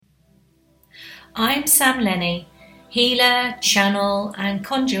I'm Sam Lenny, healer, channel and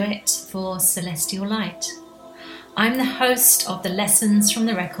conduit for Celestial Light. I'm the host of the Lessons from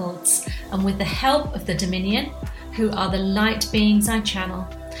the Records, and with the help of the Dominion, who are the light beings I channel,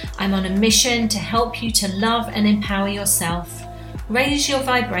 I'm on a mission to help you to love and empower yourself, raise your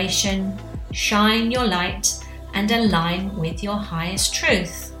vibration, shine your light and align with your highest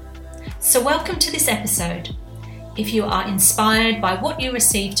truth. So welcome to this episode. If you are inspired by what you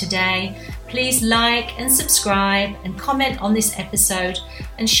received today, please like and subscribe and comment on this episode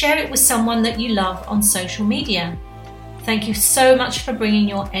and share it with someone that you love on social media. Thank you so much for bringing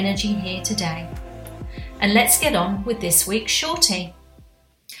your energy here today. And let's get on with this week's shorty.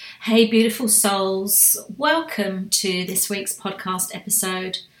 Hey beautiful souls, welcome to this week's podcast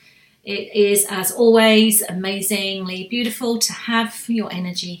episode. It is, as always, amazingly beautiful to have your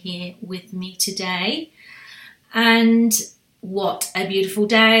energy here with me today. And what a beautiful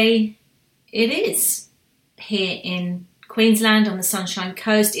day it is here in Queensland on the Sunshine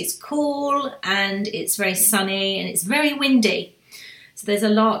Coast. It's cool and it's very sunny and it's very windy. So there's a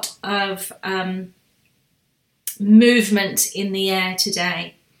lot of movement in the air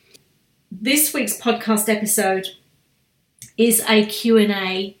today. This week's podcast episode is a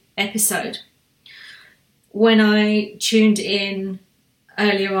Q&A episode. When I tuned in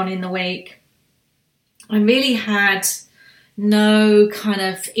earlier on in the week, I really had no kind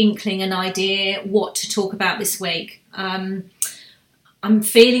of inkling and idea what to talk about this week. I'm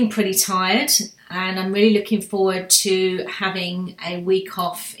feeling pretty tired and I'm really looking forward to having a week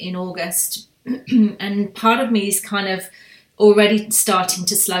off in August. And part of me is kind of already starting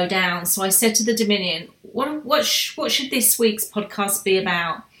to slow down. So I said to the Dominion, what should this week's podcast be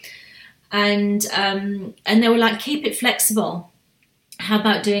about? And they were like, keep it flexible. How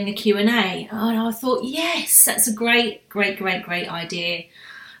about doing a Q&A? And I thought, yes, that's a great idea.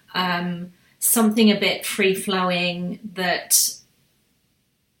 Something a bit free-flowing that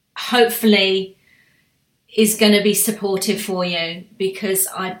hopefully is going to be supportive for you, because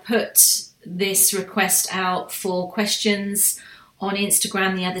I put this request out for questions on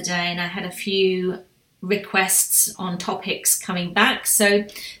Instagram the other day and I had a few requests on topics coming back. So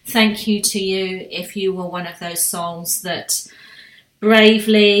thank you to you if you were one of those souls that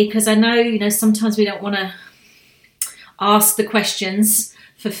bravely, because I know, sometimes we don't want to ask the questions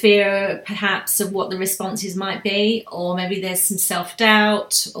for fear perhaps of what the responses might be, or maybe there's some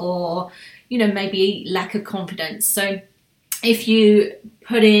self-doubt or, maybe lack of confidence. So if you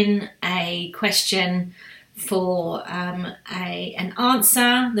put in a question for an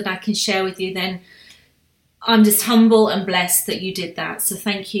answer that I can share with you, then I'm just humble and blessed that you did that. So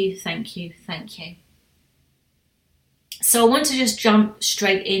thank you. So I want to just jump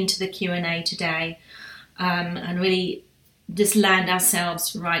straight into the Q&A today and really just land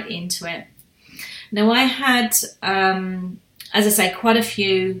ourselves right into it. Now I had, as I say, quite a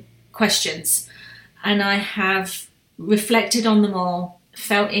few questions, and I have reflected on them all,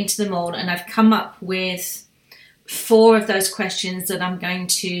 felt into them all, and I've come up with 4 of those questions that I'm going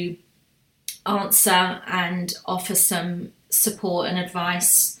to answer and offer some support and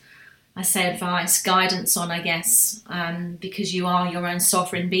advice. I say advice, guidance on, I guess, because you are your own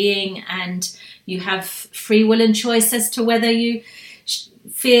sovereign being and you have free will and choice as to whether you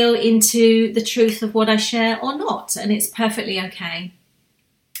feel into the truth of what I share or not. And it's perfectly okay.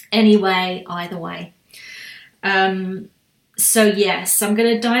 Anyway, either way. So yes, I'm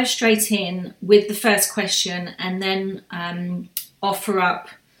going to dive straight in with the first question and then offer up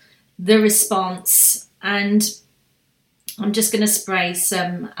the response, and I'm just going to spray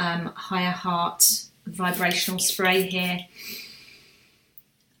some higher heart vibrational spray here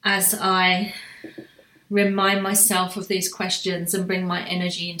as I remind myself of these questions and bring my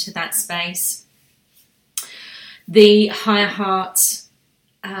energy into that space. The higher heart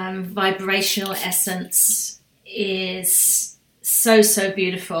vibrational essence is so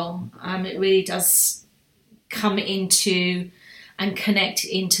beautiful. It really does come into and connect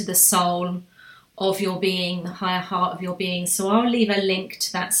into the soul of your being, the higher heart of your being. So I'll leave a link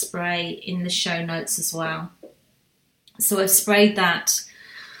to that spray in the show notes as well. So I've sprayed that,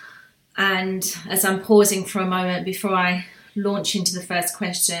 and as I'm pausing for a moment before I launch into the first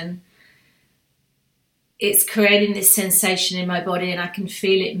question, it's creating this sensation in my body and I can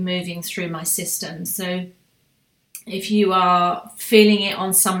feel it moving through my system. So if you are feeling it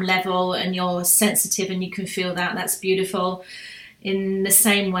on some level and you're sensitive and you can feel that, that's beautiful. In the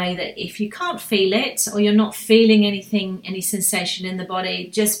same way that if you can't feel it or you're not feeling anything, any sensation in the body,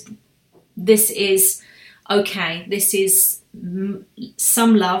 just this is okay. This is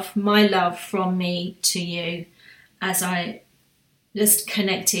some love, my love from me to you as I just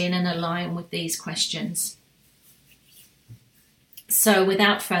connect in and align with these questions. So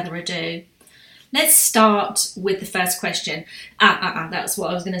without further ado, let's start with the first question. That's what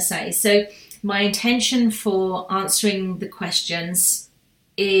I was going to say. So my intention for answering the questions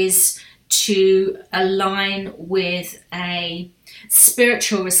is to align with a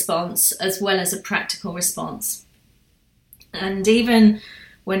spiritual response as well as a practical response. And even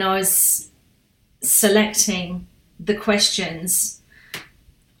when I was selecting the questions,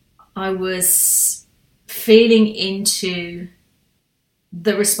 I was feeling into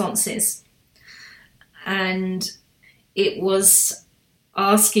the responses, and it was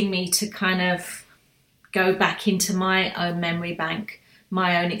asking me to kind of go back into my own memory bank,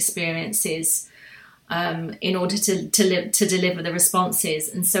 my own experiences, in order to deliver the responses.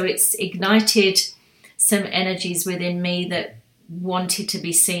 And so it's ignited some energies within me that wanted to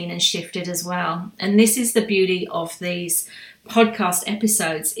be seen and shifted as well. And this is the beauty of these podcast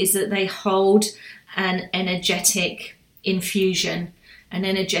episodes, is that they hold an energetic infusion, an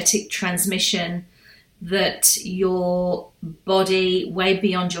energetic transmission that your body, way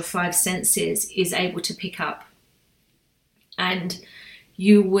beyond your five senses, is able to pick up. And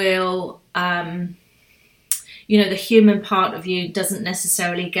you will, the human part of you doesn't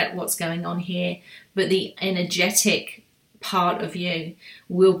necessarily get what's going on here, but the energetic part of you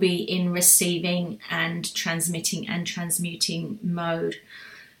will be in receiving and transmitting and transmuting mode.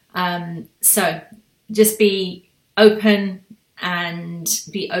 So just be open, and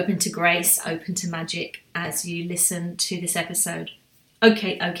be open to grace, open to magic as you listen to this episode.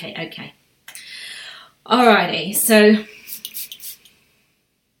 Okay. Alrighty, so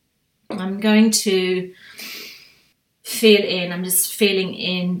I'm going to I'm just feeling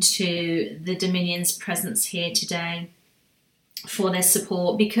into the Dominion's presence here today for their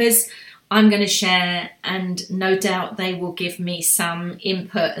support, because I'm going to share, and no doubt they will give me some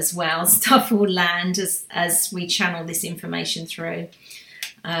input as well. Stuff will land as we channel this information through.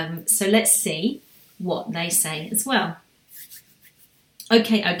 So let's see what they say as well.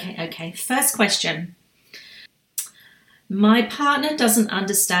 Okay. First question. My partner doesn't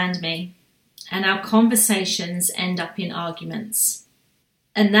understand me, and our conversations end up in arguments,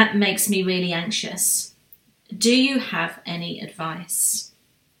 and that makes me really anxious. Do you have any advice?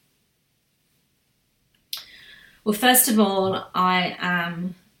 Well, first of all, I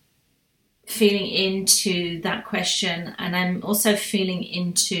am feeling into that question, and I'm also feeling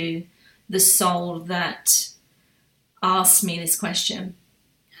into the soul that asked me this question.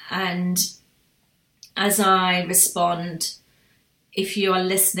 And as I respond, if you are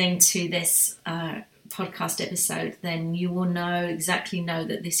listening to this podcast episode, then you will exactly know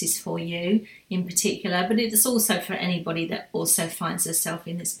that this is for you in particular, but it's also for anybody that also finds herself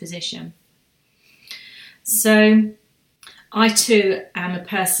in this position. So I too am a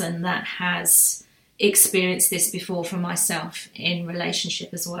person that has experienced this before for myself in relationship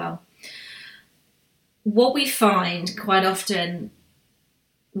as well. What we find quite often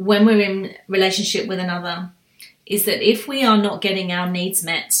when we're in relationship with another is that if we are not getting our needs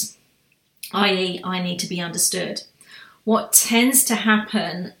met, i.e. I need to be understood, what tends to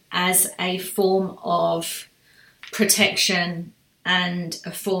happen as a form of protection and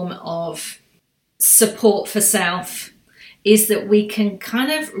a form of support for self is that we can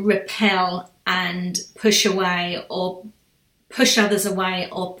kind of repel and push away, or push others away,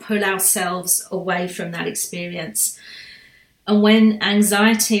 or pull ourselves away from that experience. And when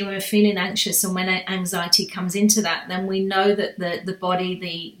we're feeling anxious, and when anxiety comes into that, then we know that the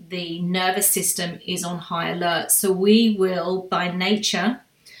body, the nervous system is on high alert. So we will, by nature,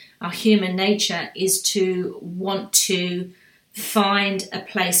 our human nature is to want to find a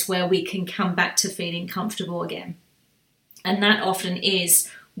place where we can come back to feeling comfortable again. And that often is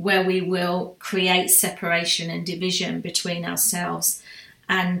where we will create separation and division between ourselves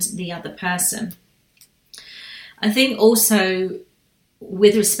and the other person. I think also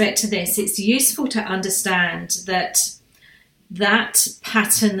with respect to this, it's useful to understand that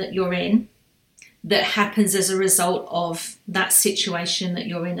pattern that you're in, that happens as a result of that situation that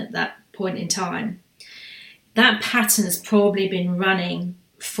you're in at that point in time, that pattern has probably been running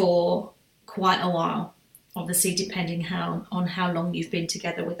for quite a while, obviously depending on how long you've been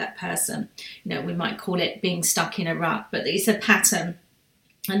together with that person. We might call it being stuck in a rut, but it's a pattern.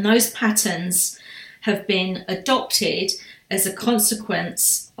 And those patterns have been adopted as a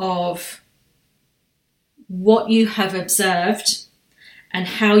consequence of what you have observed and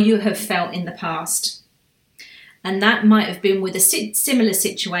how you have felt in the past. And that might have been with a similar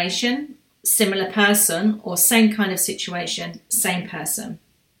situation, similar person, or same kind of situation, same person.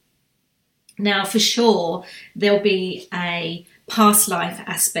 Now, for sure, there'll be a past life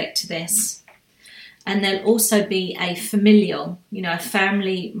aspect to this. And there'll also be a familial, a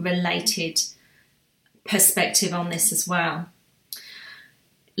family related perspective on this as well.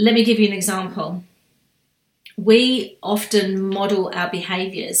 Let me give you an example. We often model our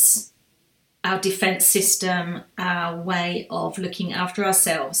behaviours, our defence system, our way of looking after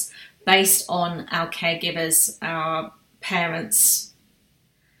ourselves based on our caregivers, our parents,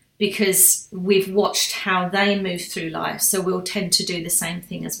 because we've watched how they move through life. So we'll tend to do the same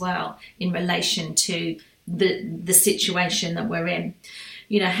thing as well in relation to the situation that we're in.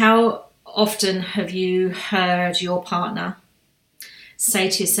 How often have you heard your partner say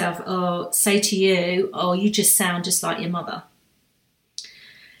to yourself, or say to you, oh, you just sound just like your mother?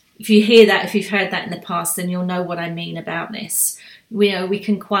 If you hear that, if you've heard that in the past, then you'll know what I mean about this. We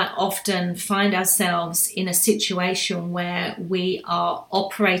can quite often find ourselves in a situation where we are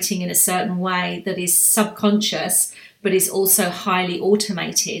operating in a certain way that is subconscious, but is also highly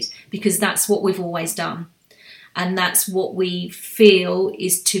automated, because that's what we've always done. And that's what we feel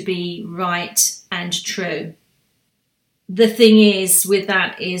is to be right and true. The thing is with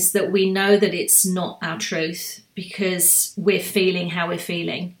that is that we know that it's not our truth, because we're feeling how we're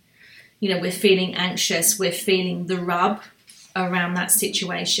feeling. We're feeling anxious, we're feeling the rub around that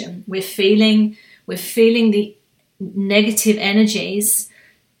situation. We're feeling the negative energies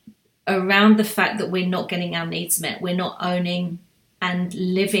around the fact that we're not getting our needs met. We're not owning and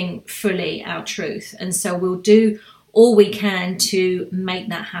living fully our truth. And so we'll do all we can to make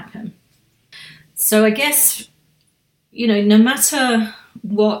that happen. So I guess, no matter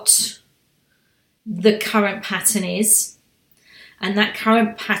what the current pattern is, and that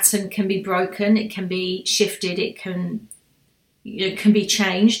current pattern can be broken, it can be shifted, it can be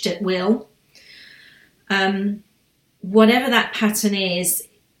changed at will. Whatever that pattern is,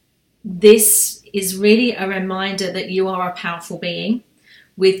 this is really a reminder that you are a powerful being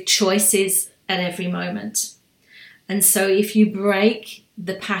with choices at every moment. And so if you break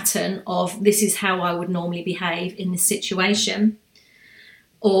the pattern of this is how I would normally behave in this situation,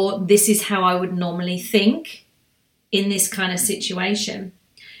 or this is how I would normally think in this kind of situation,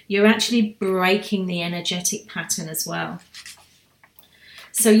 you're actually breaking the energetic pattern as well.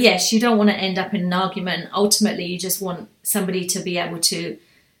 So yes, you don't want to end up in an argument. Ultimately, you just want somebody to be able to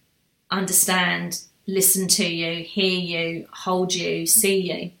understand, listen to you, hear you, hold you,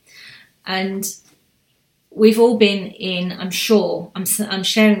 see you. And we've all been in, I'm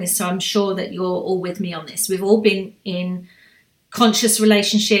sharing this, so I'm sure that you're all with me on this. We've all been in conscious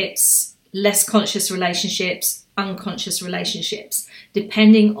relationships, less conscious relationships, unconscious relationships,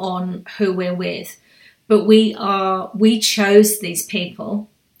 depending on who we're with. But we chose these people.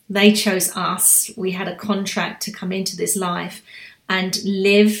 They chose us. We had a contract to come into this life and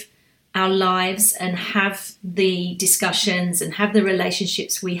live our lives and have the discussions and have the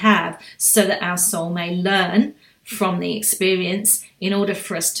relationships we have, so that our soul may learn from the experience in order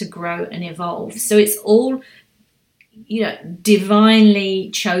for us to grow and evolve. So it's all, divinely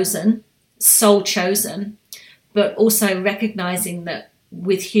chosen, soul chosen, but also recognizing that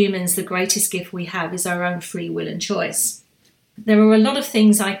with humans, the greatest gift we have is our own free will and choice. There are a lot of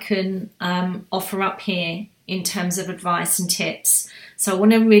things I can offer up here in terms of advice and tips. So I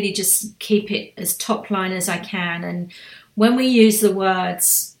want to really just keep it as top line as I can. And when we use the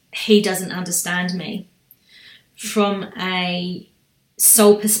words, he doesn't understand me, from a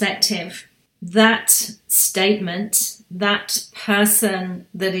soul perspective, that statement, that person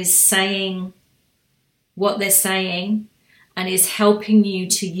that is saying what they're saying and is helping you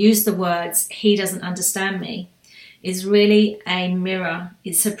to use the words, he doesn't understand me, is really a mirror.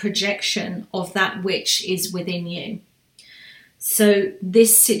 It's a projection of that which is within you. So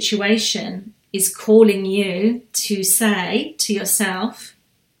this situation is calling you to say to yourself,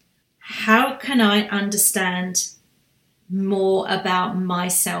 how can I understand more about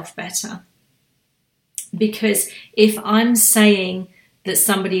myself better? Because if I'm saying that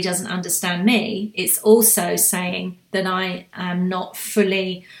somebody doesn't understand me, it's also saying that I am not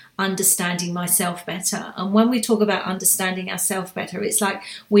fully understanding myself better. And when we talk about understanding ourselves better, it's like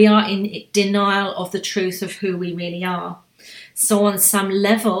we are in denial of the truth of who we really are. So on some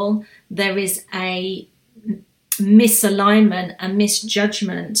level, there is a misalignment, a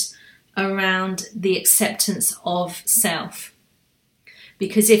misjudgment around the acceptance of self.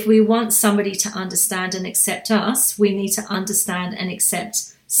 Because if we want somebody to understand and accept us, we need to understand and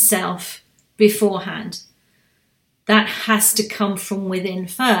accept self beforehand. That has to come from within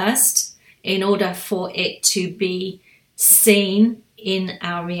first in order for it to be seen in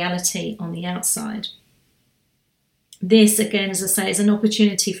our reality on the outside. this, again, as I say, is an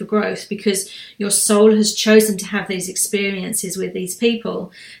opportunity for growth, because your soul has chosen to have these experiences with these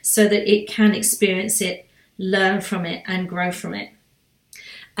people so that it can experience it, learn from it, and grow from it.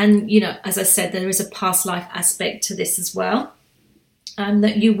 And, as I said, there is a past life aspect to this as well,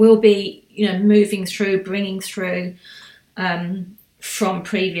 that you will be, moving through, bringing through from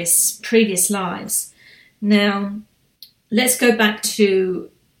previous lives. Now, let's go back to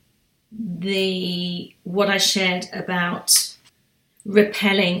what I shared about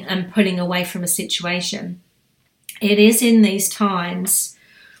repelling and pulling away from a situation. It is in these times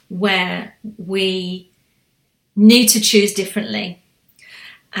where we need to choose differently,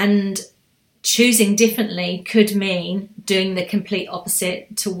 and choosing differently could mean doing the complete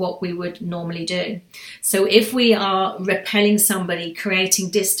opposite to what we would normally do. So if we are repelling somebody,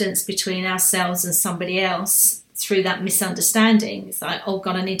 creating distance between ourselves and somebody else through that misunderstanding, it's like, oh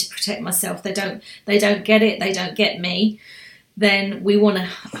God, I need to protect myself. They don't get it. They don't get me. Then we want to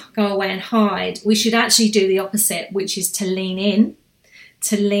go away and hide. We should actually do the opposite, which is to lean in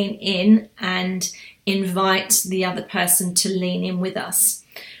and invite the other person to lean in with us.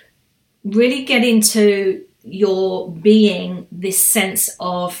 Really get into your being this sense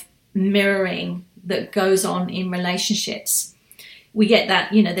of mirroring that goes on in relationships. We get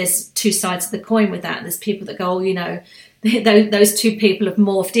that, there's two sides of the coin with that. There's people that go, those two people have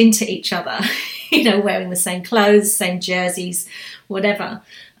morphed into each other, wearing the same clothes, same jerseys, whatever,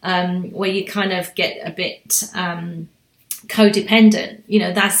 where you kind of get a bit codependent.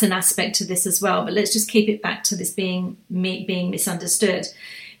 That's an aspect to this as well. But let's just keep it back to this being misunderstood.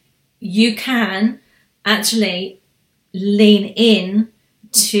 You can actually lean in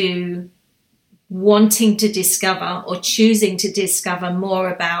to wanting to discover or choosing to discover more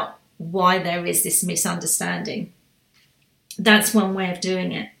about why there is this misunderstanding. That's one way of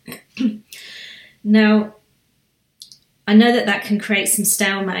doing it. Now, I know that can create some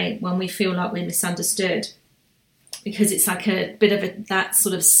stalemate when we feel like we're misunderstood, because it's like a bit of that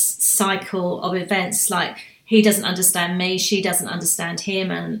sort of cycle of events, like he doesn't understand me, she doesn't understand him,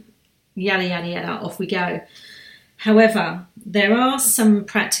 and yada, yada, yada, off we go. However, there are some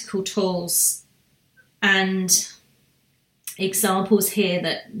practical tools and examples here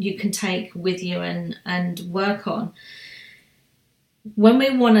that you can take with you and work on. When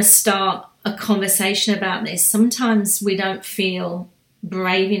we want to start a conversation about this, sometimes we don't feel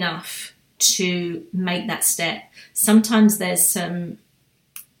brave enough to make that step. Sometimes there's some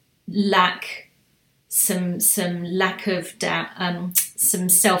lack of doubt, some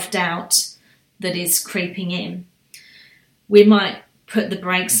self-doubt that is creeping in. We might put the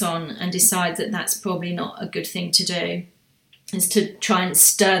brakes on and decide that that's probably not a good thing to do, is to try and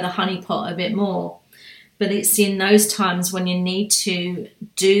stir the honeypot a bit more. But it's in those times when you need to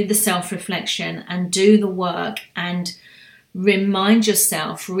do the self-reflection and do the work and remind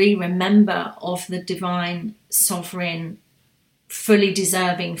yourself, remember of the divine, sovereign, fully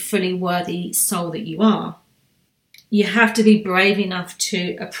deserving, fully worthy soul that you are. You have to be brave enough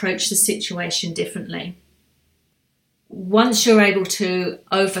to approach the situation differently. Once you're able to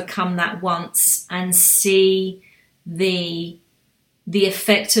overcome that once and see the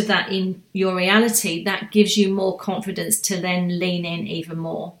effect of that in your reality, that gives you more confidence to then lean in even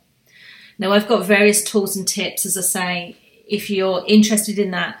more. Now, I've got various tools and tips, as I say, if you're interested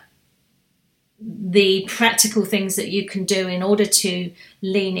in that, the practical things that you can do in order to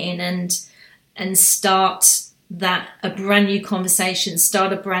lean in and start a brand new conversation,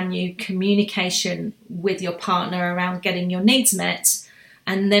 start a brand new communication with your partner around getting your needs met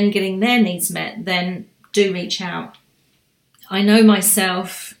and them getting their needs met, then do reach out. I know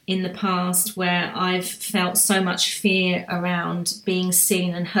myself in the past where I've felt so much fear around being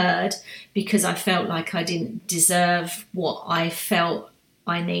seen and heard because I felt like I didn't deserve what I felt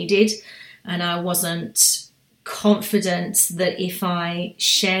I needed, and I wasn't confident that if I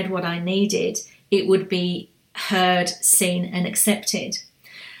shared what I needed, it would be heard, seen and accepted.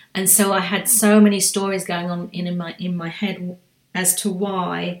 And so I had so many stories going on in my head as to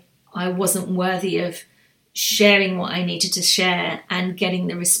why I wasn't worthy of sharing what I needed to share and getting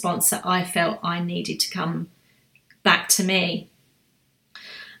the response that I felt I needed to come back to me.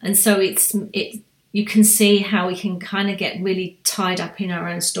 And so you can see how we can kind of get really tied up in our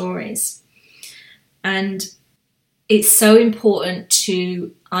own stories. And it's so important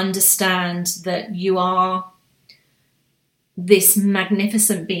to understand that you are this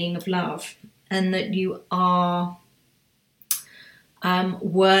magnificent being of love and that you are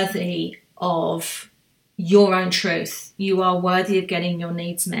worthy of your own truth. You are worthy of getting your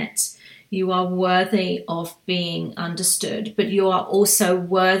needs met. You are worthy of being understood, but you are also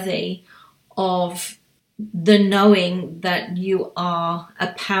worthy of the knowing that you are a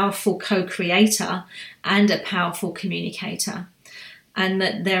powerful co-creator and a powerful communicator, and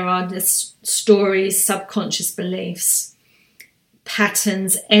that there are just stories, subconscious beliefs,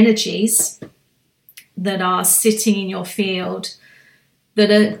 patterns, energies that are sitting in your field that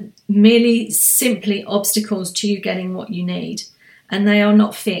are merely simply obstacles to you getting what you need, and they are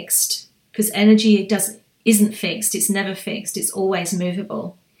not fixed, because energy isn't fixed. It's never fixed. It's always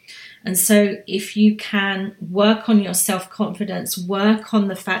movable. And so if you can work on your self-confidence, work on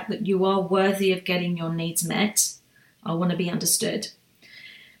the fact that you are worthy of getting your needs met, I want to be understood,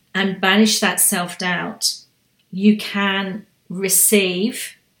 and banish that self-doubt, you can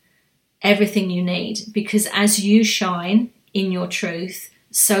receive everything you need, because as you shine in your truth,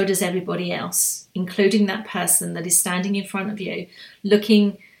 so does everybody else, including that person that is standing in front of you,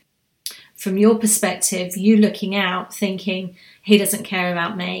 looking from your perspective, you looking out, thinking, he doesn't care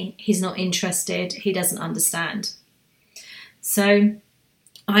about me, he's not interested, he doesn't understand. So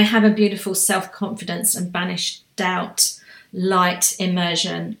I have a beautiful self-confidence and banish doubt light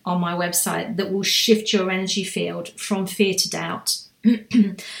immersion on my website that will shift your energy field from fear to doubt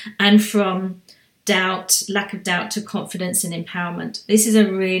and from doubt, lack of doubt, to confidence and empowerment. This is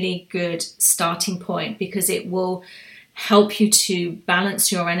a really good starting point, because it will help you to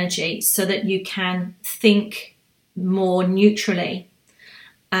balance your energy so that you can think more neutrally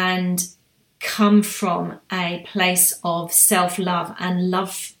and come from a place of self-love and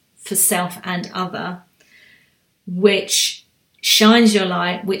love for self and other, which shines your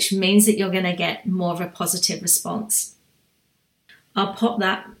light, which means that you're going to get more of a positive response. I'll pop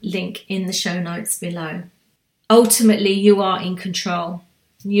that link in the show notes below. Ultimately, you are in control.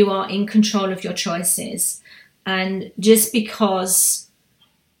 You are in control of your choices. And just because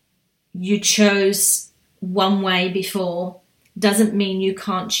you chose one way before doesn't mean you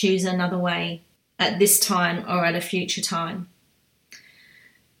can't choose another way at this time or at a future time.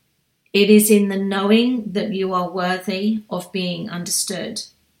 It is in the knowing that you are worthy of being understood.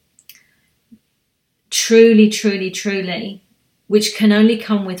 Truly, truly, truly, which can only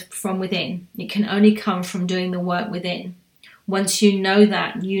come from within. It can only come from doing the work within. Once you know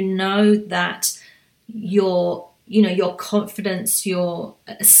that your confidence, your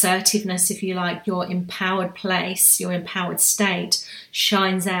assertiveness, if you like, your empowered place, your empowered state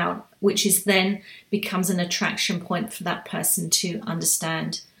shines out, which is then becomes an attraction point for that person to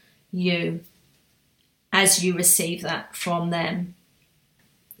understand you as you receive that from them.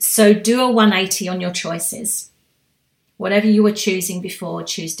 So do a 180 on your choices. Whatever you were choosing before,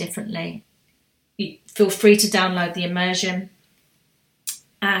 choose differently. Feel free to download the immersion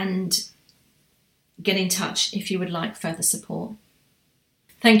and get in touch if you would like further support.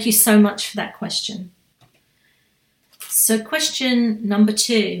 Thank you so much for that question. So question number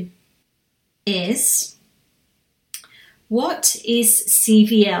 2 is, what is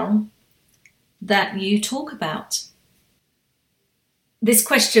CVL that you talk about? This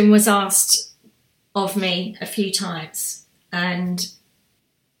question was asked of me a few times, and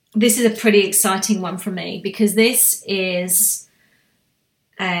this is a pretty exciting one for me, because this is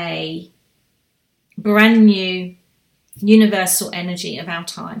a brand new universal energy of our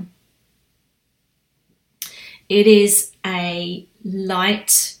time. It is a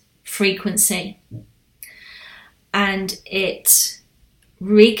light frequency, and it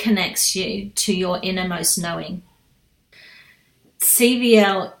reconnects you to your innermost knowing.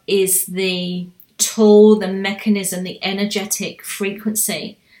 CVL is the tool, the mechanism, the energetic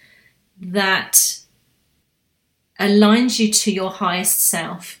frequency that aligns you to your highest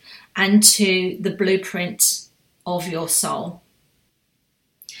self and to the blueprint of your soul.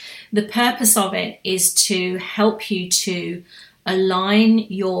 The purpose of it is to help you to align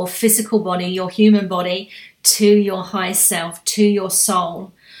your physical body, your human body, to your highest self, to your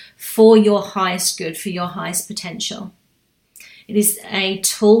soul, for your highest good, for your highest potential. It is a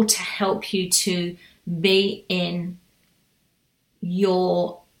tool to help you to be in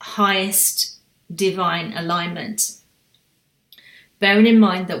your highest divine alignment. Bearing in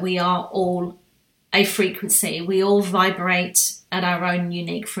mind that we are all a frequency, we all vibrate at our own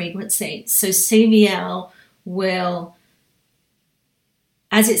unique frequency. So CVL will,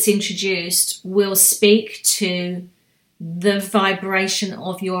 as it's introduced, will speak to the vibration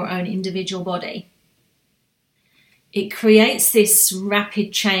of your own individual body. It creates this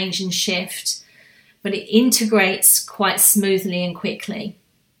rapid change and shift, but it integrates quite smoothly and quickly.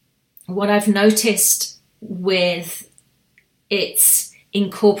 What I've noticed with its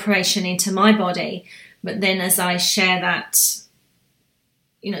incorporation into my body, but then as I share that,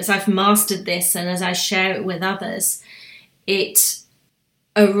 as I've mastered this and as I share it with others, it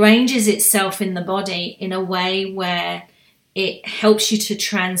arranges itself in the body in a way where it helps you to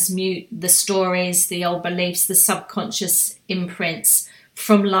transmute the stories, the old beliefs, the subconscious imprints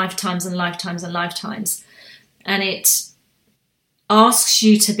from lifetimes and lifetimes and lifetimes. And it asks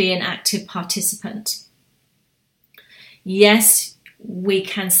you to be an active participant. Yes, we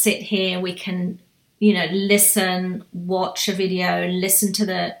can sit here, we can, listen, watch a video, listen to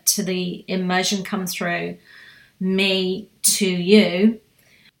the immersion come through me to you.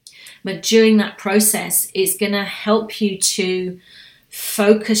 But during that process, it's going to help you to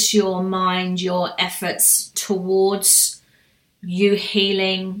focus your mind, your efforts towards you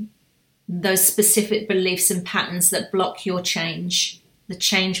healing those specific beliefs and patterns that block your change, the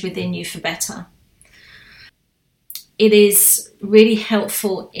change within you for better. It is really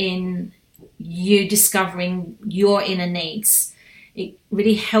helpful in you discovering your inner needs. It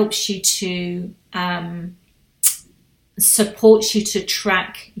really helps you to supports you to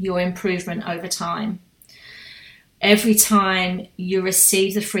track your improvement over time. Every time you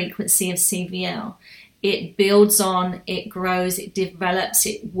receive the frequency of CVL, it builds on, it grows, it develops,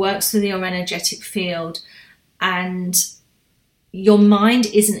 it works with your energetic field, and your mind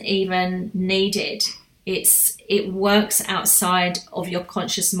isn't even needed. It works outside of your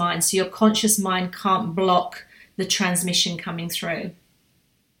conscious mind, so your conscious mind can't block the transmission coming through.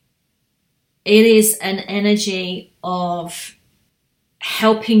 It is an energy of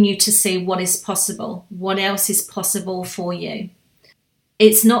helping you to see what is possible, what else is possible for you.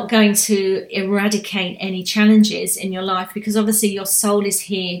 It's not going to eradicate any challenges in your life, because obviously your soul is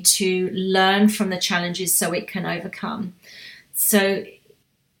here to learn from the challenges so it can overcome. So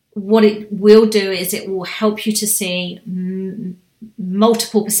what it will do is it will help you to see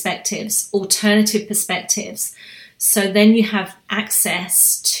multiple perspectives, alternative perspectives. So then you have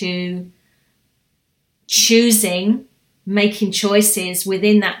access to choosing, making choices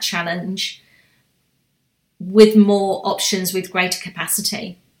within that challenge with more options, with greater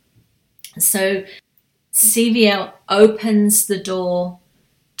capacity. So CVL opens the door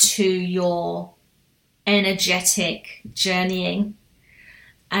to your energetic journeying,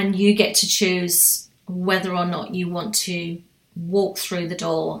 and you get to choose whether or not you want to walk through the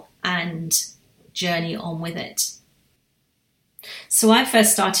door and journey on with it. So I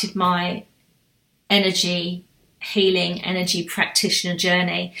first started my energy healing, energy practitioner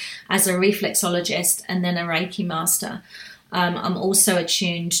journey as a reflexologist and then a Reiki master. I'm also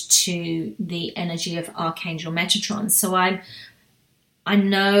attuned to the energy of Archangel Metatron. So I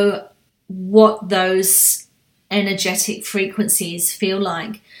know what those energetic frequencies feel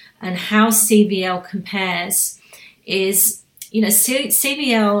like, and how CVL compares is,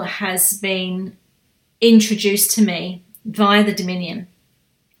 CVL has been introduced to me via the Dominion,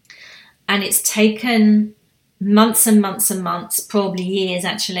 and it's taken months and months and months, probably years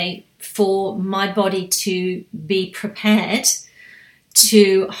actually, for my body to be prepared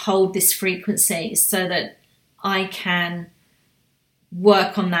to hold this frequency so that I can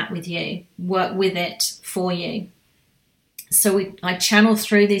work on that with you, work with it for you. So I channel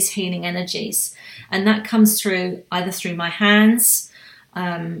through these healing energies, and that comes through either through my hands.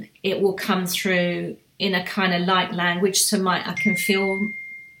 It will come through in a kind of light language, so I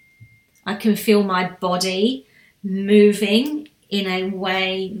can feel my body moving in a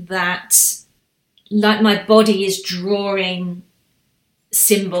way that, like, my body is drawing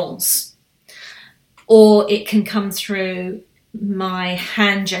symbols, or it can come through my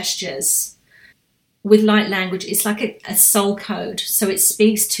hand gestures with light language. It's like a soul code, so it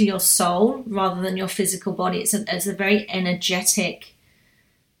speaks to your soul rather than your physical body. It's a very energetic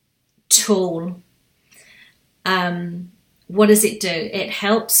tool. What does it do? It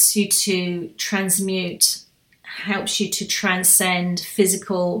helps you to transmute, helps you to transcend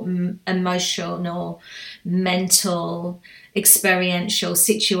physical, emotional, mental, experiential,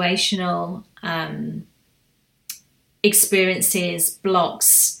 situational experiences,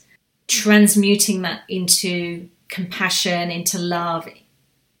 blocks, transmuting that into compassion, into love,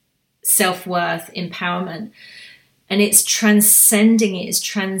 self-worth, empowerment. And it's transcending it, it's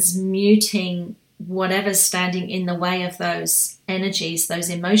transmuting whatever's standing in the way of those energies, those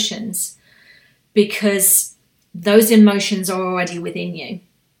emotions, because those emotions are already within you.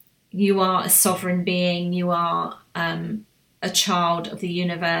 You are a sovereign being, you are a child of the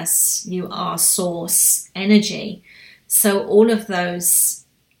universe, you are source energy. So all of those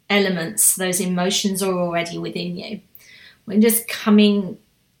elements, those emotions are already within you. We're just coming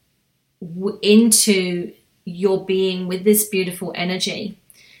into your being with this beautiful energy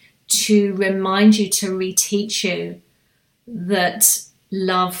to remind you, to reteach you that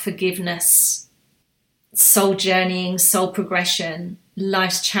love, forgiveness, soul journeying, soul progression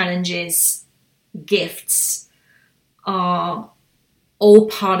life's challenges, gifts are all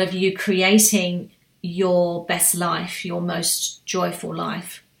part of you creating your best life, your most joyful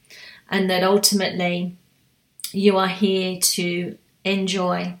life. And that ultimately you are here to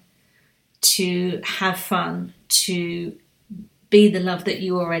enjoy, to have fun, to be the love that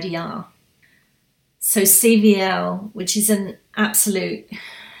you already are. So CVL, which is an absolute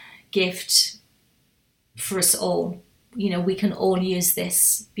gift for us all, we can all use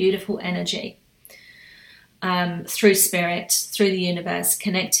this beautiful energy through spirit, through the universe,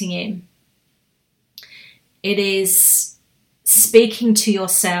 connecting in. It is speaking to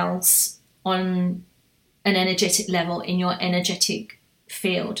yourselves on an energetic level in your energetic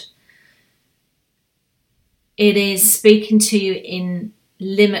field. It is speaking to you in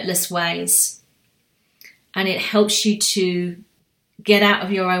limitless ways, and it helps you to get out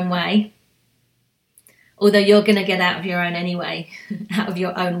of your own way, although you're going to get out of your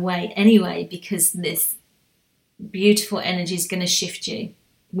own way anyway, because this beautiful energy is going to shift you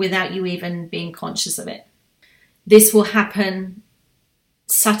without you even being conscious of it. This will happen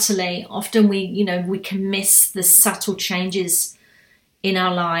subtly. Often we can miss the subtle changes in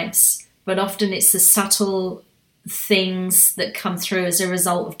our lives, but often it's the subtle things that come through as a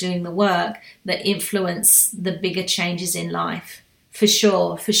result of doing the work that influence the bigger changes in life, for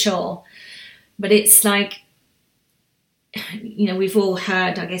sure. But it's like, we've all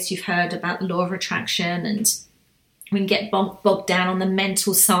heard, I guess you've heard about the law of attraction, and we can get bogged down on the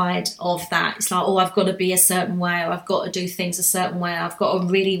mental side of that. It's like, I've got to be a certain way, or I've got to do things a certain way, I've got to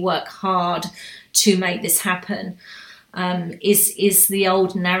really work hard to make this happen, is the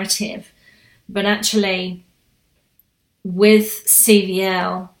old narrative. But actually, with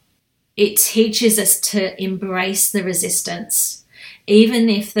CVL, it teaches us to embrace the resistance, even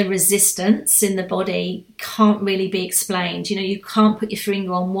if the resistance in the body can't really be explained. You can't put your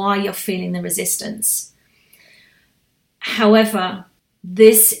finger on why you're feeling the resistance. However,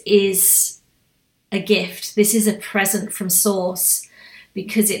 this is a gift. This is a present from Source,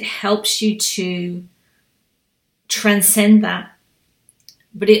 because it helps you to transcend that.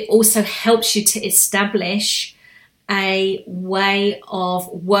 But it also helps you to establish a way of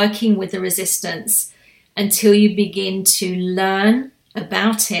working with the resistance until you begin to learn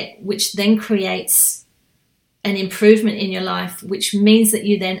about it, which then creates an improvement in your life, which means that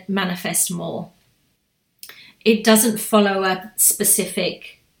you then manifest more. It doesn't follow a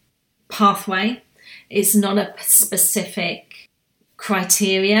specific pathway. It's not a specific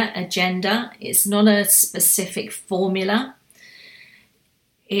criteria, agenda. It's not a specific formula.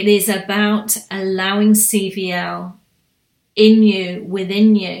 It is about allowing CVL in you,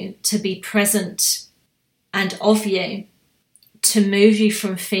 within you, to be present and of you, to move you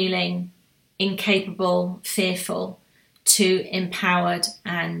from feeling incapable, fearful, to empowered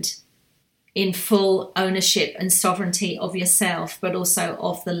and in full ownership and sovereignty of yourself, but also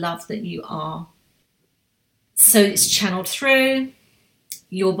of the love that you are. So it's channeled through,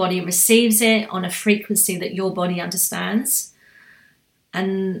 your body receives it on a frequency that your body understands.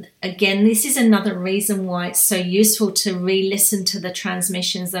 And again, this is another reason why it's so useful to re-listen to the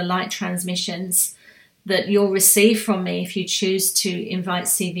transmissions, the light transmissions that you'll receive from me if you choose to invite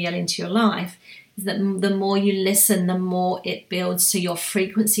CVL into your life. Is that the more you listen, the more it builds, so your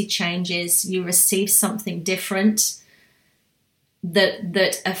frequency changes, you receive something different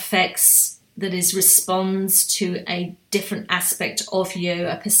that affects, responds to a different aspect of you,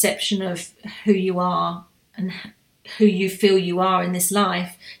 a perception of who you are and who you feel you are in this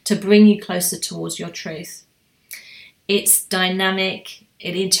life, to bring you closer towards your truth. It's dynamic.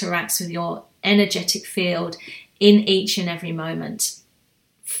 It interacts with your energetic field in each and every moment.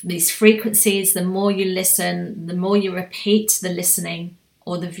 These frequencies, the more you listen, the more you repeat the listening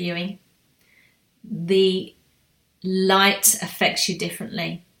or the viewing, the light affects you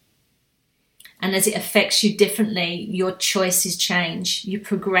differently. And as it affects you differently, your choices change. You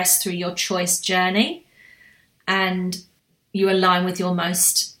progress through your choice journey, and you align with your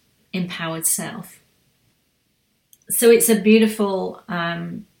most empowered self. So it's a beautiful,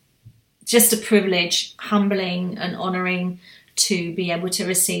 just a privilege, humbling and honouring to be able to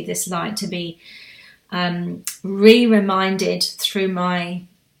receive this light, to be re-reminded through my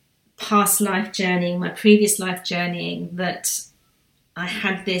past life journeying, my previous life journeying, that I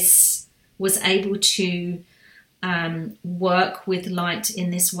had this, was able to work with light in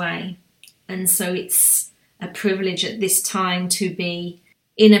this way. And so it's a privilege at this time to be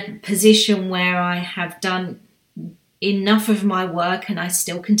in a position where I have done enough of my work, and I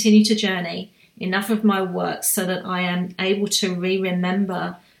still continue to journey, enough of my work so that I am able to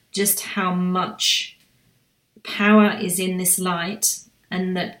remember just how much power is in this light,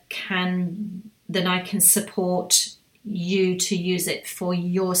 and that I can support you to use it for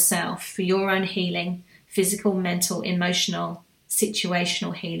yourself, for your own healing, physical, mental, emotional,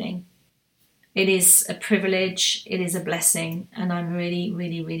 situational healing. It is a privilege, it is a blessing, and I'm really,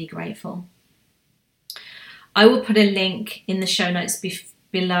 really, really grateful. I will put a link in the show notes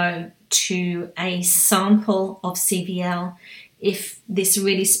below to a sample of CVL if this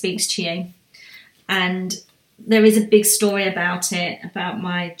really speaks to you. And there is a big story about it, about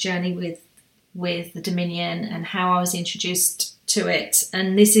my journey with the Dominion and how I was introduced to it.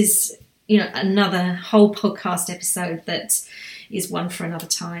 And this is, another whole podcast episode that is one for another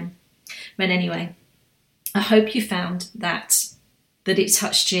time. But anyway, I hope you found that it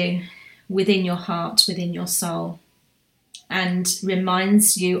touched you within your heart, within your soul, and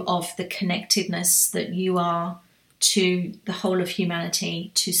reminds you of the connectedness that you are to the whole of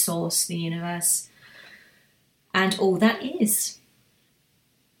humanity, to Source, the universe, and all that is.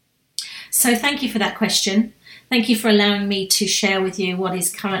 So thank you for that question. Thank you for allowing me to share with you what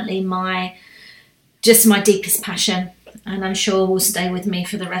is currently my deepest passion, and I'm sure will stay with me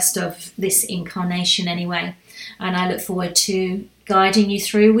for the rest of this incarnation anyway. And I look forward to guiding you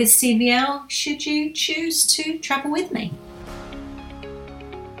through with CVL should you choose to travel with me.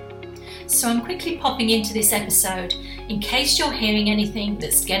 So I'm quickly popping into this episode in case you're hearing anything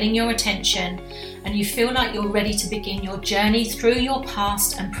that's getting your attention and you feel like you're ready to begin your journey through your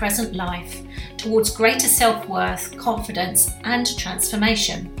past and present life towards greater self-worth, confidence and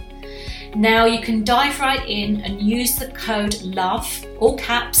transformation. Now you can dive right in and use the code LOVE, all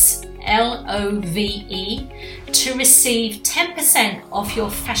caps, LOVE, to receive 10% off your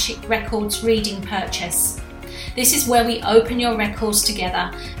Akashic Records reading purchase. This is where we open your records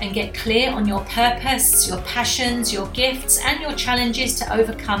together and get clear on your purpose, your passions, your gifts, and your challenges to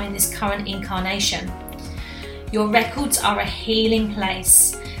overcome in this current incarnation. Your records are a healing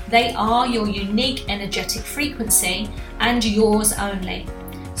place. They are your unique energetic frequency and yours only.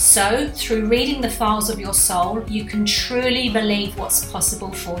 So, through reading the files of your soul, you can truly believe what's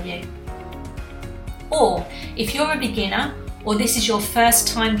possible for you. Or, if you're a beginner, or this is your first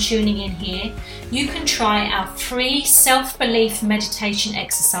time tuning in here, you can try our free self-belief meditation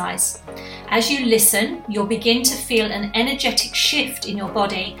exercise. As you listen, you'll begin to feel an energetic shift in your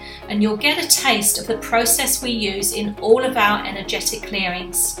body, and you'll get a taste of the process we use in all of our energetic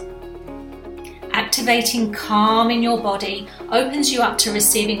clearings. Activating calm in your body opens you up to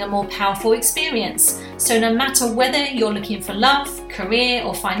receiving a more powerful experience. So no matter whether you're looking for love, career,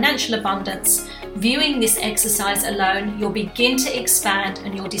 or financial abundance, viewing this exercise alone, you'll begin to expand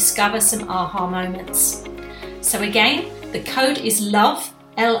and you'll discover some aha moments. So again, the code is LOVE,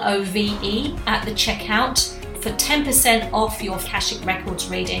 LOVE, at the checkout for 10% off your Akashic Records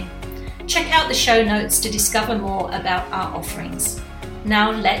reading. Check out the show notes to discover more about our offerings.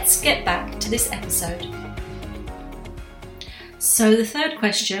 Now let's get back to this episode. So the third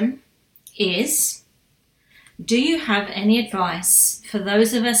question is, do you have any advice for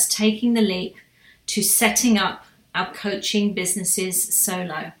those of us taking the leap to setting up our coaching businesses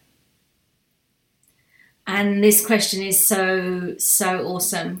solo? And this question is so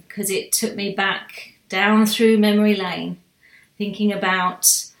awesome because it took me back down through memory lane, thinking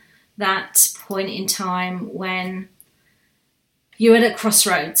about that point in time when you're at a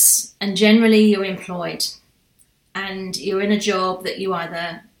crossroads and generally you're employed and you're in a job that you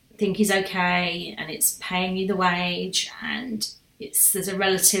either think is okay and it's paying you the wage and there's a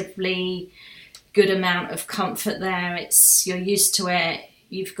relatively good amount of comfort there. You're used to it.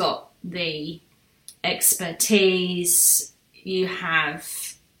 You've got the expertise. You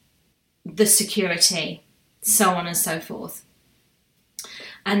have the security, so on and so forth.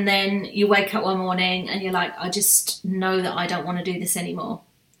 And then you wake up one morning and you're like, I just know that I don't want to do this anymore.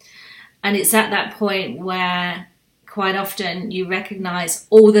 And it's at that point where quite often you recognize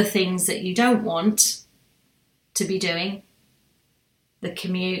all the things that you don't want to be doing, the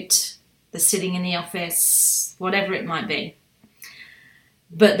commute, the sitting in the office, whatever it might be.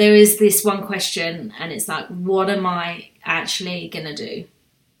 But there is this one question, and it's like, what am I actually going to do?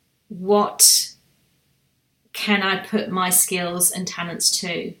 What can I put my skills and talents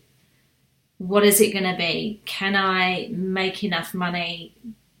to? What is it going to be? Can I make enough money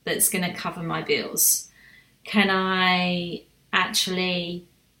that's going to cover my bills? Can I actually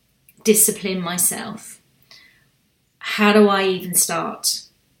discipline myself? How do I even start?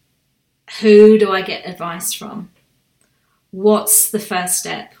 Who do I get advice from? What's the first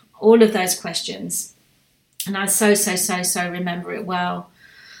step? All of those questions. And I so remember it well.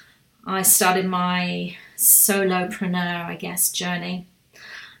 I started my solopreneur, journey.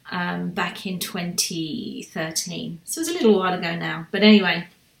 back in 2013. So it was a little while ago now. But anyway,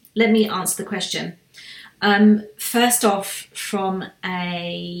 let me answer the question. First off, from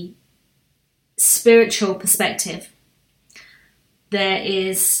a spiritual perspective, there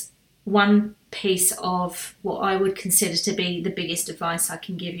is one piece of what I would consider to be the biggest advice I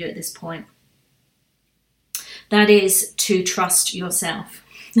can give you at this point. That is to trust yourself.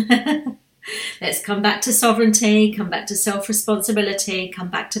 Let's come back to sovereignty, come back to self-responsibility, come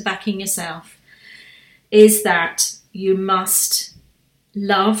back to backing yourself. Is that you must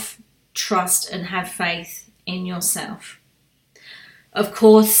love, trust, and have faith in yourself. Of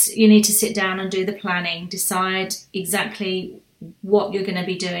course, you need to sit down and do the planning, decide exactly what you're going to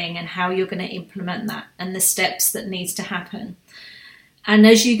be doing and how you're going to implement that and the steps that needs to happen. And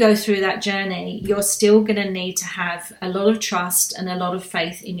as you go through that journey, you're still going to need to have a lot of trust and a lot of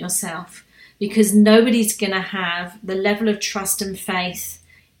faith in yourself, because nobody's going to have the level of trust and faith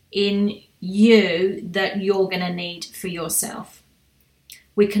in you that you're going to need for yourself.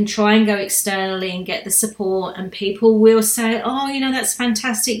 We can try and go externally and get the support, and people will say, oh, you know, that's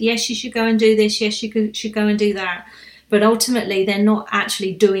fantastic. Yes, you should go and do this. Yes, you should go and do that. But ultimately, they're not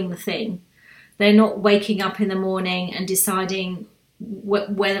actually doing the thing. They're not waking up in the morning and deciding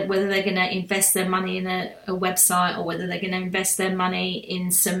whether they're going to invest their money in a website, or whether they're going to invest their money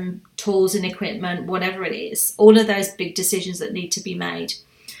in some tools and equipment, whatever it is. All of those big decisions that need to be made.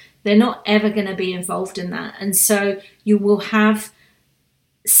 They're not ever going to be involved in that. And so you will have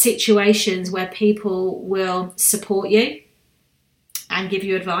situations where people will support you and give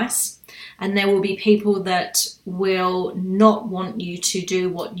you advice. And there will be people that will not want you to do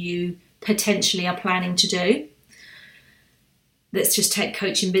what you potentially are planning to do. Let's just take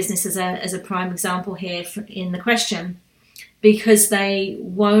coaching business as a prime example here in the question, because they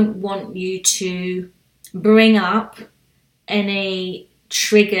won't want you to bring up any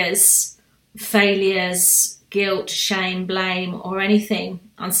triggers, failures, guilt, shame, blame, or anything,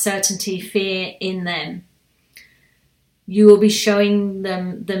 uncertainty, fear in them. You will be showing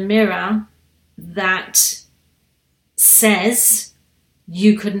them the mirror that says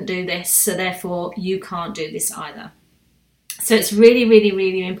you couldn't do this, so therefore you can't do this either. So it's really, really,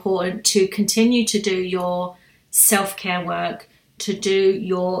 really important to continue to do your self-care work, to do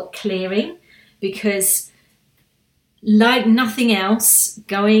your clearing, because like nothing else,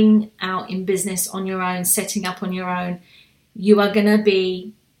 going out in business on your own, setting up on your own, you are going to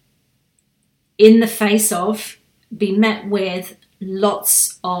be in the face of, be met with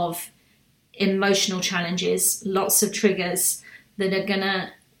lots of emotional challenges, lots of triggers that are going to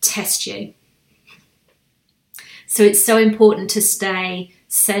test you. So it's so important to stay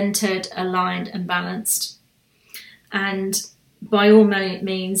centered, aligned, and balanced. And by all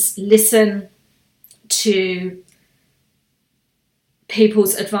means, listen to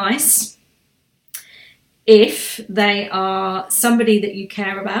people's advice if they are somebody that you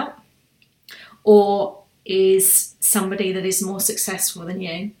care about, or is somebody that is more successful than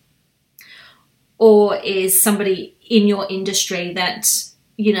you, or is somebody in your industry that,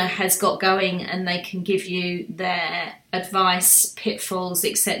 you know, has got going and they can give you their advice, pitfalls,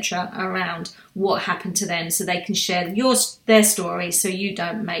 etc. around what happened to them, so they can share their story, so you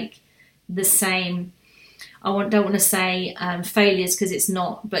don't make the same, don't want to say failures, because it's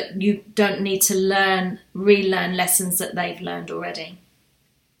not, but you don't need to relearn lessons that they've learned already.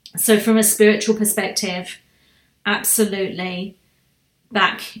 So from a spiritual perspective, absolutely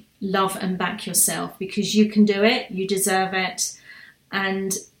love and back yourself, because you can do it, you deserve it.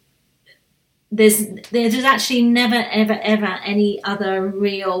 And there's actually never, ever, ever any other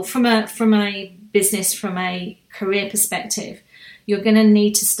real, from a business, from a career perspective, you're going to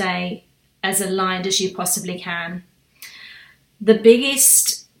need to stay as aligned as you possibly can. The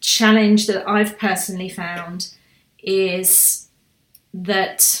biggest challenge that I've personally found is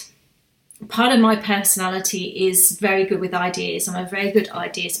that part of my personality is very good with ideas. I'm a very good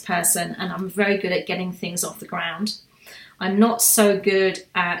ideas person, and I'm very good at getting things off the ground. I'm not so good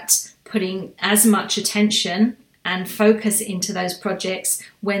at putting as much attention and focus into those projects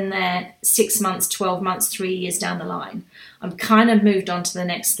when they're 6 months, 12 months, 3 years down the line. I'm kind of moved on to the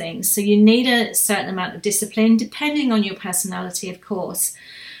next thing. So you need a certain amount of discipline, depending on your personality, of course.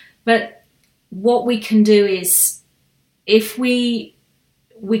 But what we can do is, if we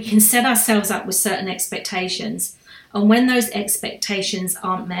can set ourselves up with certain expectations, and when those expectations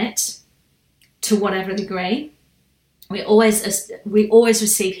aren't met to whatever degree, we always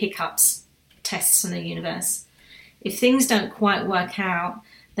receive hiccups, tests from the universe. If things don't quite work out,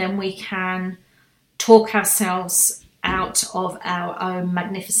 then we can talk ourselves out of our own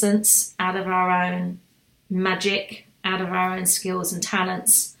magnificence, out of our own magic, out of our own skills and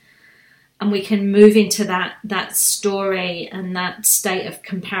talents, and we can move into that story and that state of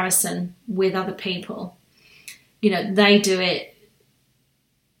comparison with other people. They do it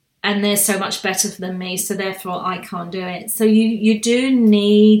and they're so much better than me, so therefore I can't do it. So you do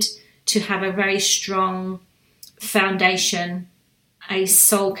need to have a very strong foundation, a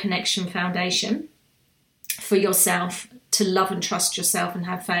soul connection foundation for yourself, to love and trust yourself and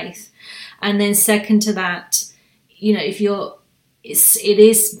have faith. And then second to that, it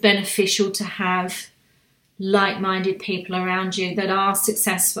is beneficial to have like-minded people around you that are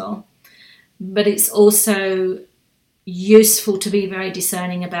successful, but it's also useful to be very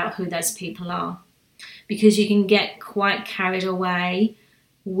discerning about who those people are, because you can get quite carried away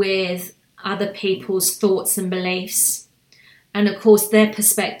with other people's thoughts and beliefs, and of course their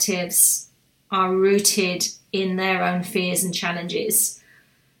perspectives are rooted in their own fears and challenges,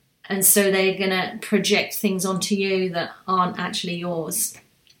 and so they're going to project things onto you that aren't actually yours.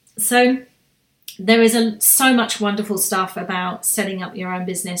 So there is so much wonderful stuff about setting up your own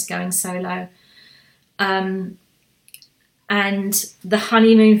business, going solo. And the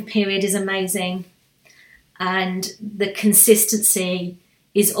honeymoon period is amazing. And the consistency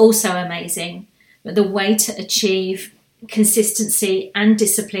is also amazing. But the way to achieve consistency and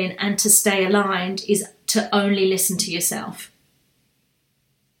discipline and to stay aligned is to only listen to yourself.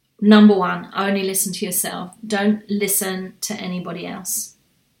 Number one, only listen to yourself. Don't listen to anybody else.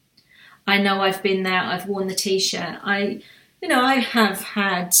 I know I've been there. I've worn the t-shirt. I have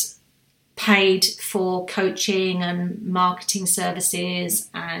had paid for coaching and marketing services,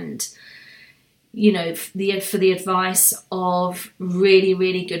 and for the advice of really,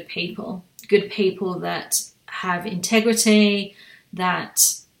 really good people that have integrity,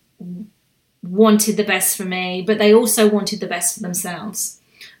 that wanted the best for me, but they also wanted the best for themselves.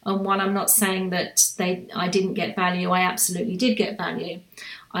 And while I'm not saying that I didn't get value, I absolutely did get value.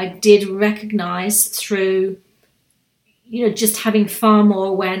 I did recognize through, just having far more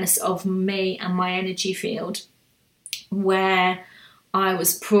awareness of me and my energy field, where I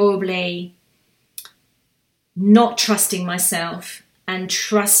was probably not trusting myself and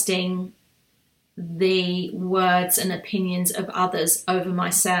trusting the words and opinions of others over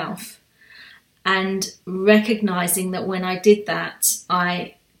myself, and recognizing that when I did that,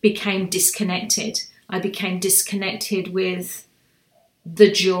 I became disconnected. I became disconnected with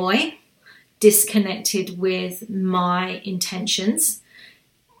the joy, disconnected with my intentions,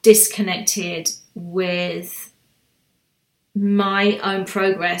 disconnected with my own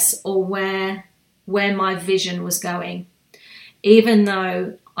progress, or where my vision was going. Even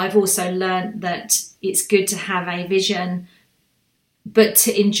though I've also learned that it's good to have a vision, but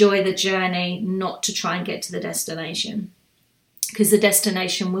to enjoy the journey, not to try and get to the destination, because the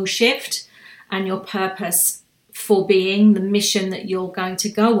destination will shift, and your purpose for being, the mission that you're going to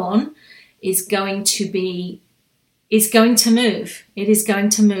go on, is going to move. It is going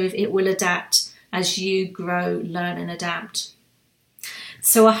to move. It will adapt as you grow, learn, and adapt.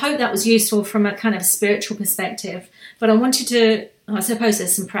 So I hope that was useful from a kind of spiritual perspective, but I wanted to, I suppose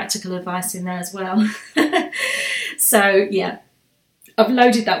there's some practical advice in there as well. So yeah, I've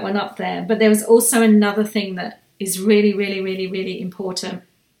loaded that one up there, but there was also another thing that is really, really, really, really important.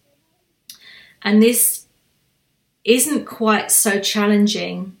 And this isn't quite so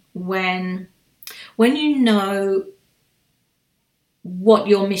challenging when you know what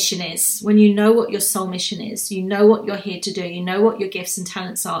your mission is, when you know what your soul mission is, you know what you're here to do, you know what your gifts and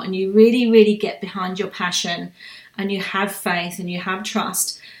talents are, and you really, really get behind your passion, and you have faith and you have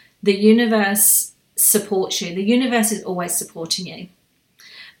trust. The universe supports you. The universe is always supporting you.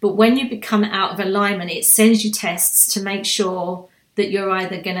 But when you become out of alignment, it sends you tests to make sure that you're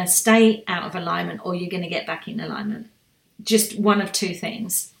either going to stay out of alignment or you're going to get back in alignment. Just one of two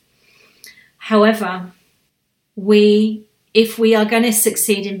things. However, if we are going to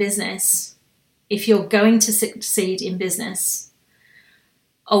succeed in business, if you're going to succeed in business,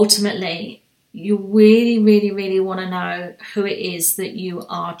 ultimately, you really, really, really want to know who it is that you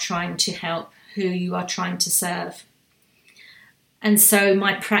are trying to help, who you are trying to serve. And so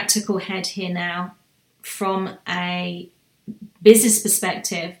my practical head here now, from a business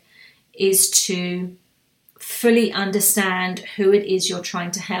perspective, is to fully understand who it is you're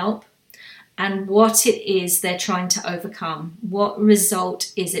trying to help and what it is they're trying to overcome. What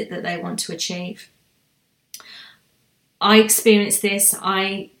result is it that they want to achieve? I experience this.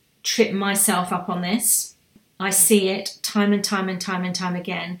 I trip myself up on this. I see it time and time and time and time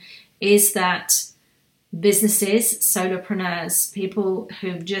again, is that businesses, solopreneurs, people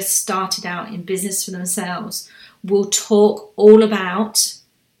who've just started out in business for themselves, will talk all about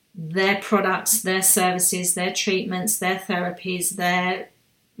their products, their services, their treatments, their therapies, their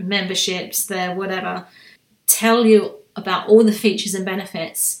memberships, their whatever, tell you about all the features and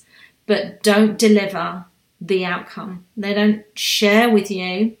benefits, but don't deliver the outcome. They don't share with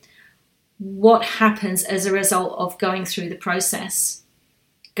you what happens as a result of going through the process,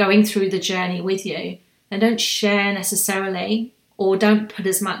 going through the journey with you. They don't share necessarily, or don't put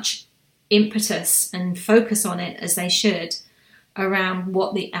as much impetus and focus on it as they should around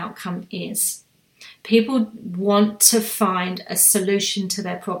what the outcome is. People want to find a solution to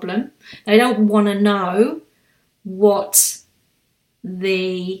their problem. They don't want to know what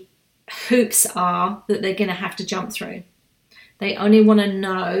the hoops are that they're going to have to jump through. They only want to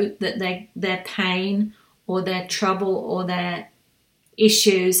know that their pain or their trouble or their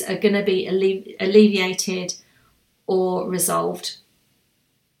issues are going to be alleviated or resolved.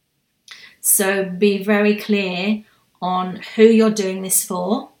 So be very clear on who you're doing this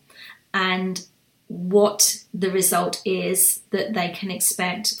for and what the result is that they can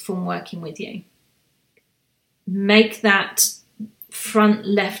expect from working with you. Make that front,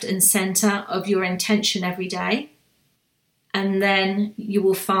 left and centre of your intention every day, and then you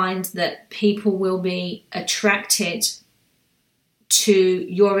will find that people will be attracted to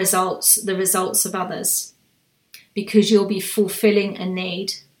your results, the results of others, because you'll be fulfilling a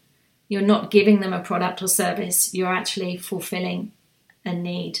need. You're not giving them a product or service, you're actually fulfilling a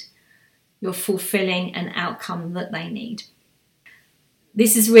need. You're fulfilling an outcome that they need.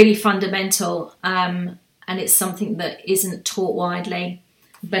 This is really fundamental, and it's something that isn't taught widely,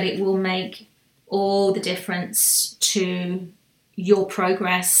 but it will make all the difference to your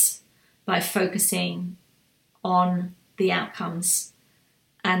progress by focusing on the outcomes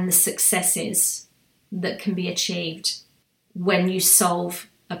and the successes that can be achieved when you solve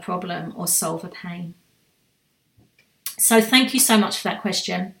a problem or solve a pain. So thank you so much for that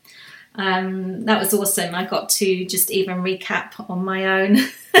question. That was awesome. I got to just even recap on my own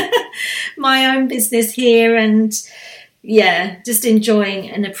my own business here, and just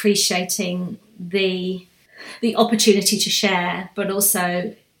enjoying and appreciating the opportunity to share, but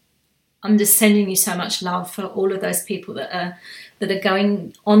also I'm just sending you so much love for all of those people that are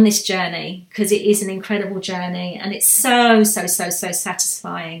going on this journey, because it is an incredible journey and it's so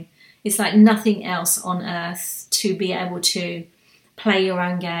satisfying. It's like nothing else on earth to be able to play your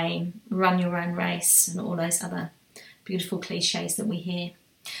own game, run your own race, and all those other beautiful cliches that we hear.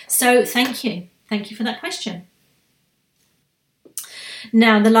 So thank you for that question.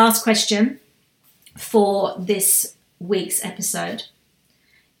 Now, the last question for this week's episode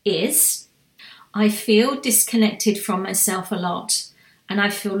is: I feel disconnected from myself a lot and I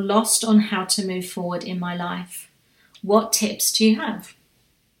feel lost on how to move forward in my life. What tips do you have?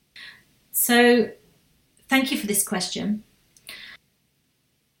 So thank you for this question.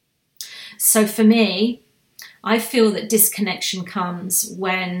 So for me, I feel that disconnection comes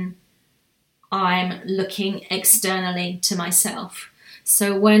when I'm looking externally to myself.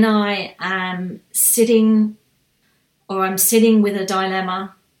 So when I am sitting with a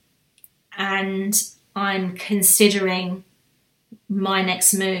dilemma and I'm considering my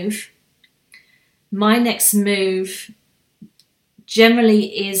next move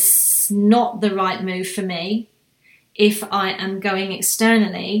generally is not the right move for me if I am going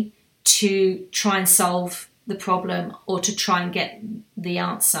externally to try and solve the problem or to try and get the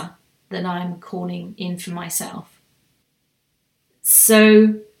answer that I'm calling in for myself.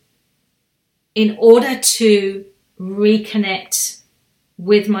 So in order to reconnect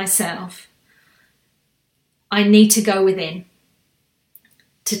with myself, I need to go within,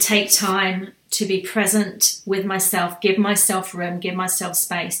 to take time to be present with myself, give myself room, give myself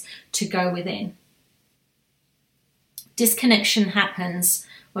space to go within. Disconnection happens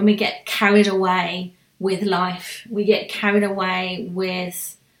when we get carried away with life. We get carried away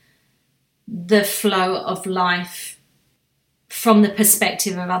with the flow of life from the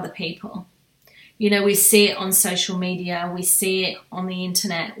perspective of other people. You know, we see it on social media, we see it on the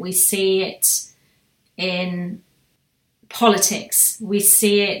internet, we see it in politics, we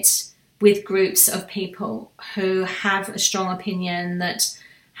see it with groups of people who have a strong opinion, that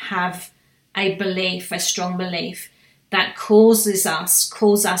have a belief, a strong belief, that calls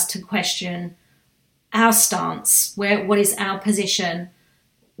us to question our stance, what is our position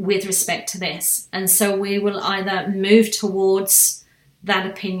with respect to this. And so we will either move towards that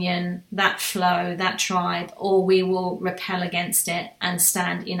opinion, that flow, that tribe, or we will repel against it and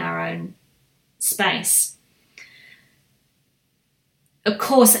stand in our own space. Of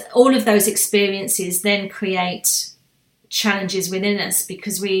course, all of those experiences then create challenges within us,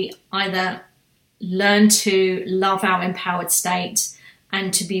 because we either learn to love our empowered state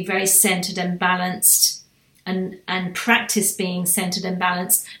and to be very centered and balanced and practice being centered and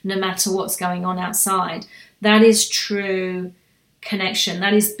balanced no matter what's going on outside. That is true connection.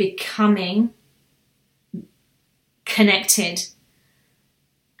 That is becoming connected.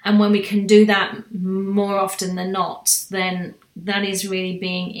 And when we can do that more often than not, then that is really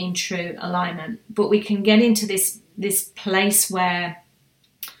being in true alignment. But we can get into this place where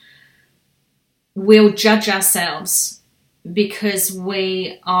we'll judge ourselves because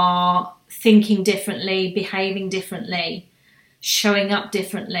we are thinking differently, behaving differently, showing up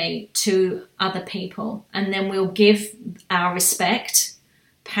differently to other people. And then we'll give our respect,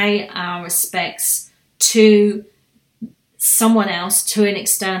 pay our respects to someone else, to an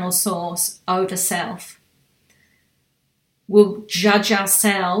external source over self. We'll judge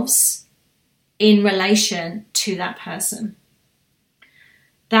ourselves in relation to that person.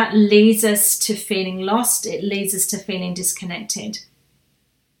 That leads us to feeling lost. It leads us to feeling disconnected.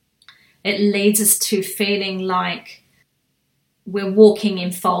 It leads us to feeling like we're walking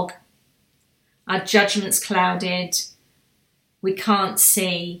in fog. Our judgment's clouded. We can't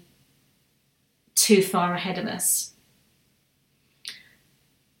see too far ahead of us.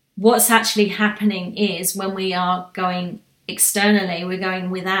 What's actually happening is when we are going externally, we're going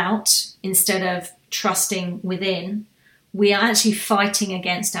without instead of trusting within. We are actually fighting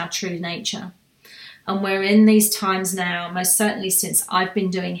against our true nature. And we're in these times now, most certainly since I've been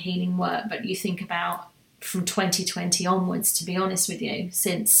doing healing work, but you think about from 2020 onwards, to be honest with you,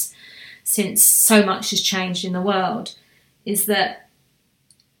 since so much has changed in the world, is that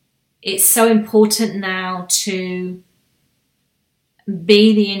it's so important now to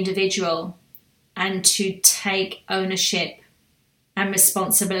be the individual and to take ownership and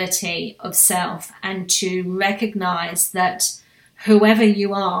responsibility of self, and to recognize that whoever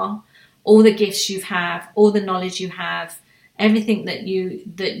you are, all the gifts you have, all the knowledge you have, everything that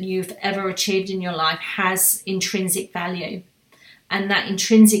you've ever achieved in your life has intrinsic value. And that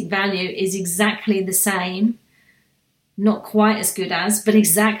intrinsic value is exactly the same, not quite as good as, but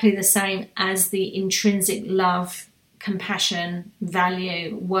exactly the same as the intrinsic love, compassion,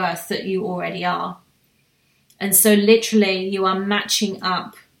 value, worth that you already are. And so literally you are matching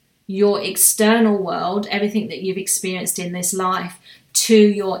up your external world, everything that you've experienced in this life, to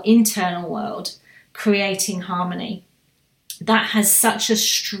your internal world, creating harmony. That has such a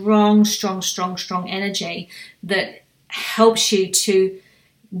strong energy that helps you to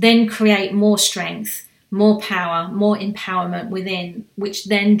then create more strength, more power, more empowerment within, which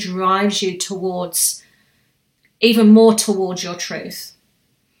then drives you towards, even more towards your truth.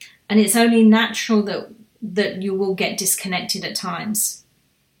 And it's only natural that you will get disconnected at times,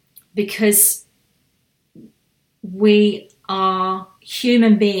 because we are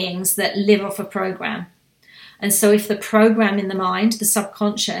human beings that live off a program. And so if the program in the mind, the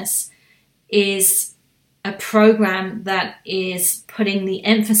subconscious, is a program that is putting the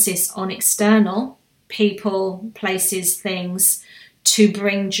emphasis on external people, places, things, to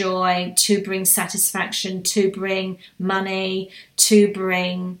bring joy, to bring satisfaction, to bring money, to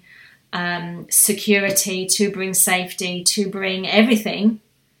bring security, to bring safety, to bring everything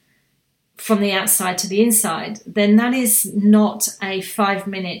from the outside to the inside, then that is not a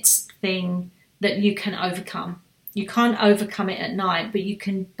 5-minute thing that you can overcome. You can't overcome it at night, but you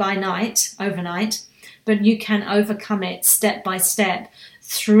can overnight, but you can overcome it step by step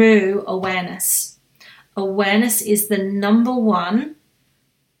through awareness. Awareness is the number one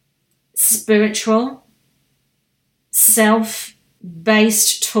spiritual,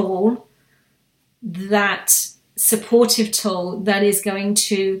 self-based tool, that supportive tool that is going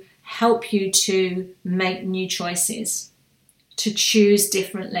to help you to make new choices, to choose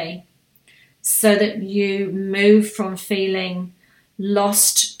differently, so that you move from feeling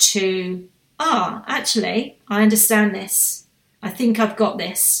lost to, actually, I understand this. I think I've got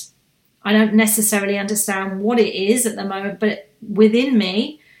this. I don't necessarily understand what it is at the moment, but within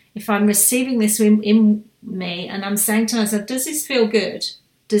me, if I'm receiving this in me and I'm saying to myself, does this feel good?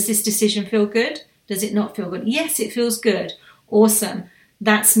 Does this decision feel good? Does it not feel good? Yes, it feels good. Awesome.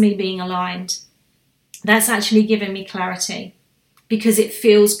 That's me being aligned. That's actually giving me clarity, because it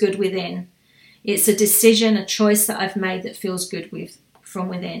feels good within. It's a decision, a choice that I've made that feels good from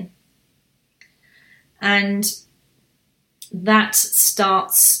within. And that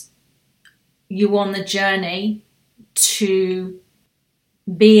starts you on the journey to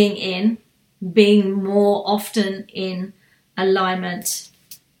being more often in alignment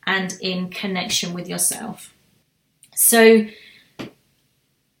and in connection with yourself. So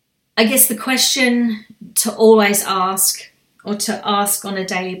I guess the question to always ask, or to ask on a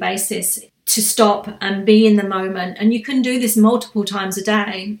daily basis, to stop and be in the moment. And you can do this multiple times a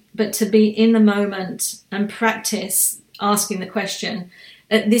day, but to be in the moment and practice asking the question,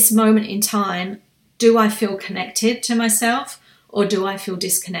 at this moment in time, do I feel connected to myself or do I feel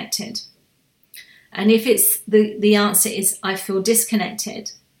disconnected? And if it's the answer is I feel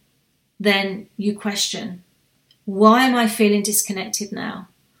disconnected, then you question, why am I feeling disconnected now?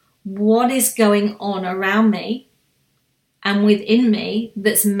 What is going on around me and within me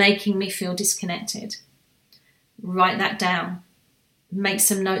that's making me feel disconnected? Write that down. Make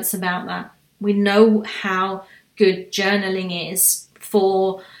some notes about that. We know how good journaling is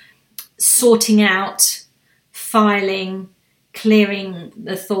for sorting out, filing, clearing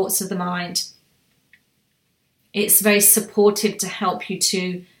the thoughts of the mind. It's very supportive to help you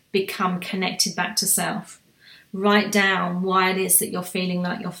to become connected back to self. Write down why it is that you're feeling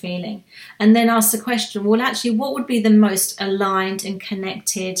like you're feeling. And then ask the question, well, actually, what would be the most aligned and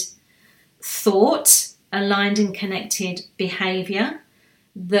connected thought, aligned and connected behavior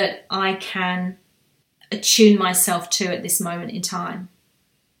that I can attune myself to at this moment in time?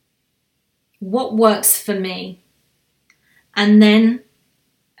 What works for me? And then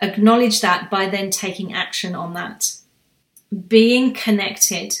acknowledge that by then taking action on that. Being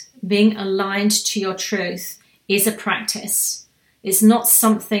connected, being aligned to your truth is a practice. It's not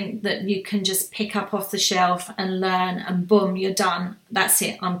something that you can just pick up off the shelf and learn and boom, you're done. That's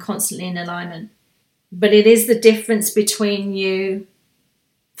it. I'm constantly in alignment. But it is the difference between you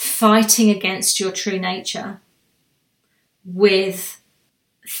fighting against your true nature with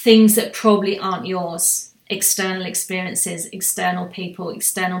things that probably aren't yours. External experiences, external people,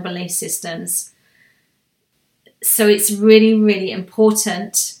 external belief systems. So it's really, really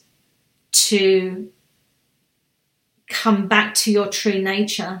important to come back to your true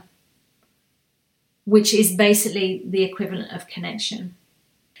nature, which is basically the equivalent of connection.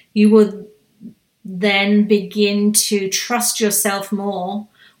 You will then begin to trust yourself more,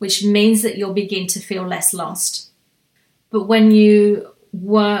 which means that you'll begin to feel less lost. But when you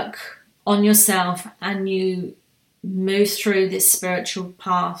work on yourself and you move through this spiritual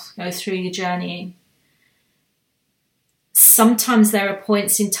path, go through your journey, sometimes there are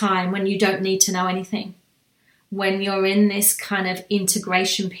points in time when you don't need to know anything, when you're in this kind of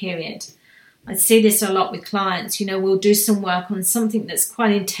integration period. I see this a lot with clients. We'll do some work on something that's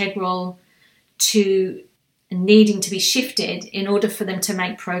quite integral to needing to be shifted in order for them to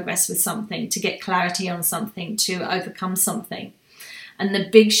make progress with something, to get clarity on something, to overcome something. And the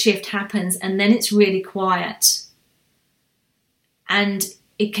big shift happens and then it's really quiet. And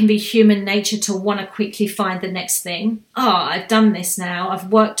it can be human nature to want to quickly find the next thing. I've done this now.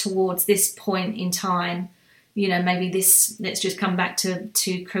 I've worked towards this point in time. Maybe this, let's just come back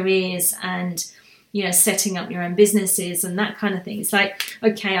to careers and, setting up your own businesses and that kind of thing. It's like,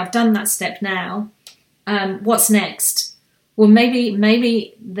 okay, I've done that step now. What's next? Well,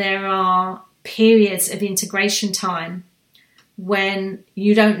 maybe there are periods of integration time when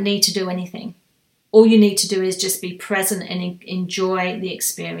you don't need to do anything. All you need to do is just be present and enjoy the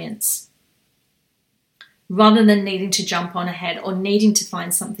experience, rather than needing to jump on ahead or needing to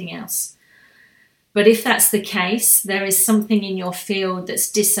find something else. But if that's the case, there is something in your field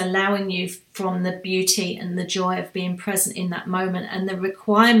that's disallowing you from the beauty and the joy of being present in that moment and the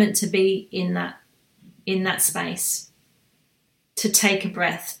requirement to be in that space, to take a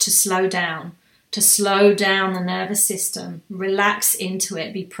breath, to slow down the nervous system, relax into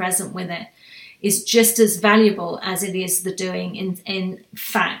it, be present with it, is just as valuable as it is the doing. In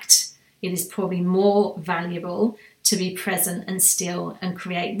fact, it is probably more valuable to be present and still and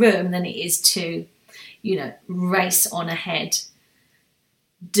create room than it is to, race on ahead,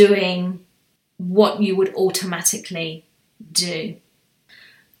 doing what you would automatically do.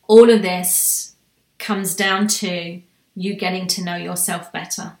 All of this comes down to you getting to know yourself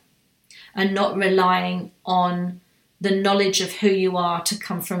better and not relying on the knowledge of who you are to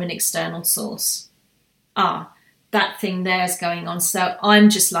come from an external source. That thing there is going on, so I'm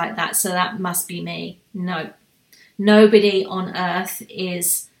just like that, so that must be me. No. Nobody on earth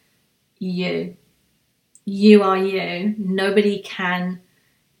is you. You are you. Nobody can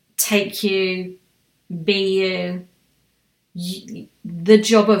take you, be you. The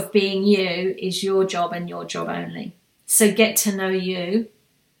job of being you is your job and your job only. So get to know you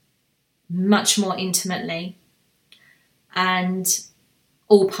much more intimately and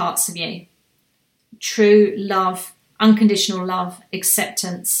all parts of you. True love, unconditional love,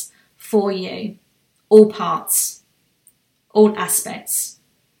 acceptance for you, all parts, all aspects,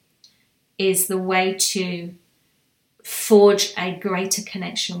 is the way to forge a greater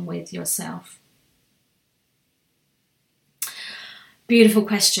connection with yourself. Beautiful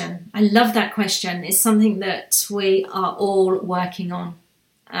question. I love that question. It's something that we are all working on.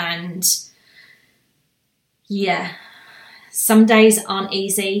 And yeah, some days aren't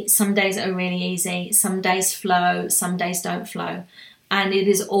easy. Some days are really easy. Some days flow. Some days don't flow. And it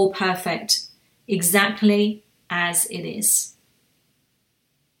is all perfect, exactly as it is.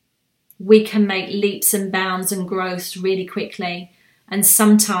 We can make leaps and bounds and growth really quickly. And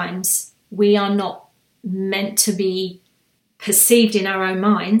sometimes we are not meant to be perceived in our own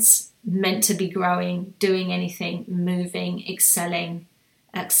minds, meant to be growing, doing anything, moving, excelling,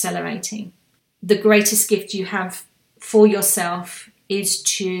 accelerating. The greatest gift you have for yourself is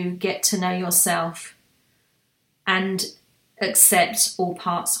to get to know yourself and accept all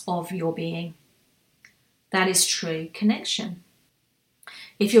parts of your being. That is true connection.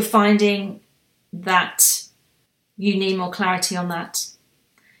 If you're finding that you need more clarity on that,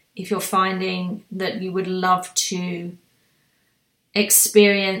 if you're finding that you would love to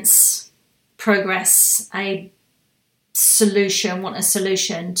experience progress, want a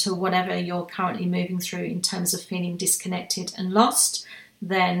solution to whatever you're currently moving through in terms of feeling disconnected and lost,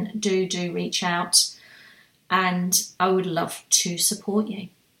 then do reach out, and I would love to support you.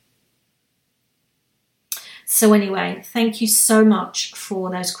 So anyway, thank you so much for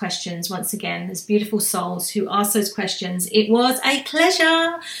those questions. Once again, there's beautiful souls who asked those questions. It was a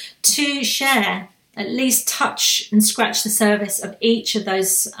pleasure to share, at least touch and scratch the surface of each of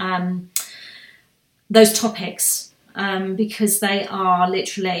those topics, because they are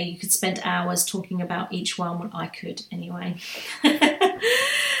literally, you could spend hours talking about each one. Well, I could anyway.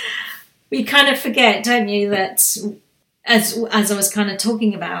 You kind of forget, don't you, that as I was kind of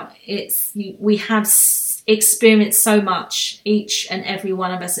talking about, we have experienced so much. Each and every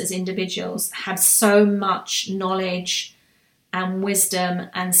one of us as individuals have so much knowledge and wisdom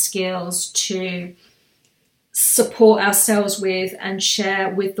and skills to support ourselves with and share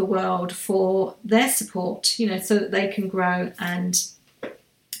with the world for their support, so that they can grow and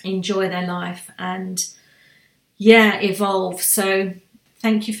enjoy their life and evolve. So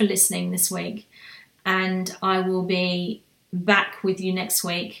thank you for listening this week, and I will be back with you next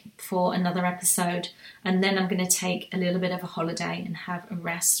week for another episode, and then I'm going to take a little bit of a holiday and have a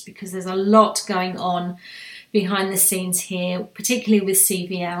rest, because there's a lot going on behind the scenes here, particularly with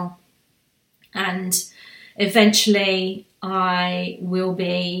CVL, and eventually I'm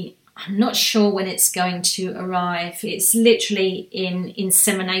not sure when it's going to arrive. It's literally in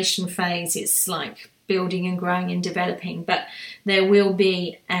insemination phase. It's like building and growing and developing, but there will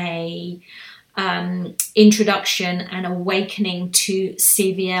be a introduction and awakening to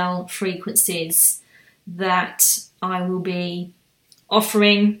CVL frequencies that I will be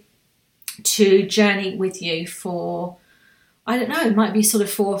offering to journey with you for, I don't know, it might be sort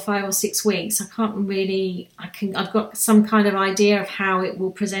of 4 or 5 or 6 weeks. I've got some kind of idea of how it will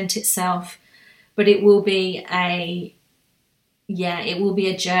present itself, but it will be a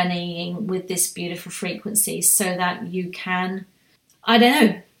journeying with this beautiful frequency, so that you can,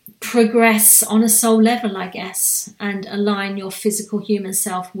 progress on a soul level, I guess, and align your physical human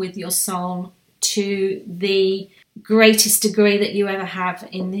self with your soul to the greatest degree that you ever have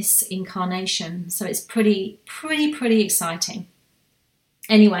in this incarnation. So it's pretty exciting.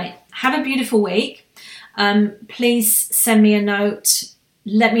 Anyway, have a beautiful week. Please send me a note.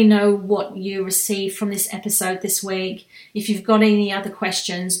 Let me know what you received from this episode this week. If you've got any other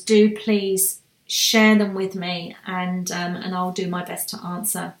questions, do please share them with me, and I'll do my best to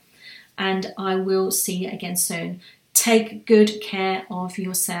answer. And I will see you again soon. Take good care of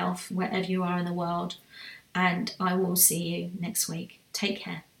yourself wherever you are in the world, and I will see you next week. Take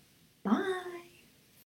care.